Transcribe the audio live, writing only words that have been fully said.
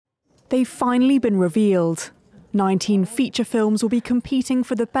They've finally been revealed. 19 feature films will be competing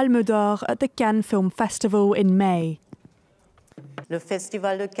for the Palme d'Or at the Cannes Film Festival in May. The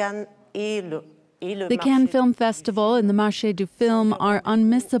Cannes Film Festival and the Marché du Film are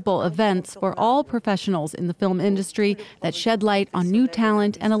unmissable events for all professionals in the film industry that shed light on new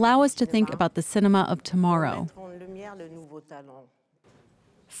talent and allow us to think about the cinema of tomorrow.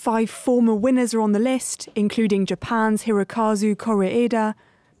 5 former winners are on the list, including Japan's Hirokazu Kore-eda,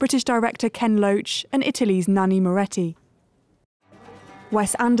 British director Ken Loach and Italy's Nanni Moretti.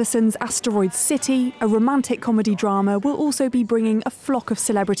 Wes Anderson's Asteroid City, a romantic comedy drama, will also be bringing a flock of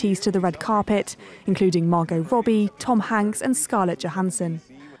celebrities to the red carpet, including Margot Robbie, Tom Hanks and Scarlett Johansson.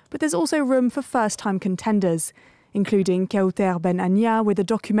 But there's also room for first-time contenders, including Kore-eda Ben Anya with a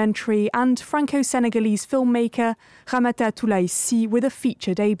documentary and Franco-Senegalese filmmaker Ramata Toulaïssi with a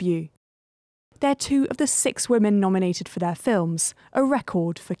feature debut. They're 2 of the 6 women nominated for their films, a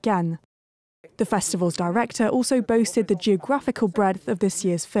record for Cannes. The festival's director also boasted the geographical breadth of this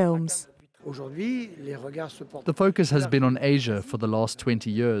year's films. The focus has been on Asia for the last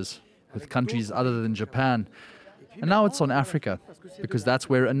 20 years, with countries other than Japan. And now it's on Africa, because that's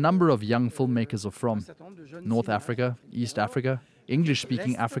where a number of young filmmakers are from. North Africa, East Africa,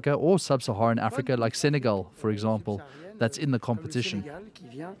 English-speaking Africa or Sub-Saharan Africa like Senegal, for example, that's in the competition.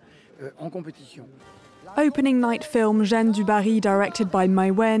 Opening night film Jeanne du Barry, directed by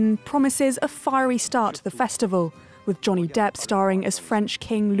Mai Wen, promises a fiery start to the festival, with Johnny Depp starring as French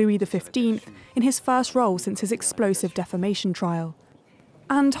King Louis XV in his first role since his explosive defamation trial.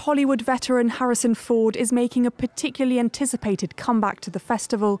 And Hollywood veteran Harrison Ford is making a particularly anticipated comeback to the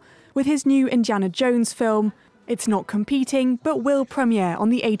festival with his new Indiana Jones film. It's not competing, but will premiere on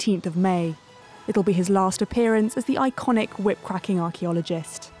the 18th of May. It'll be his last appearance as the iconic whip-cracking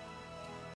archaeologist.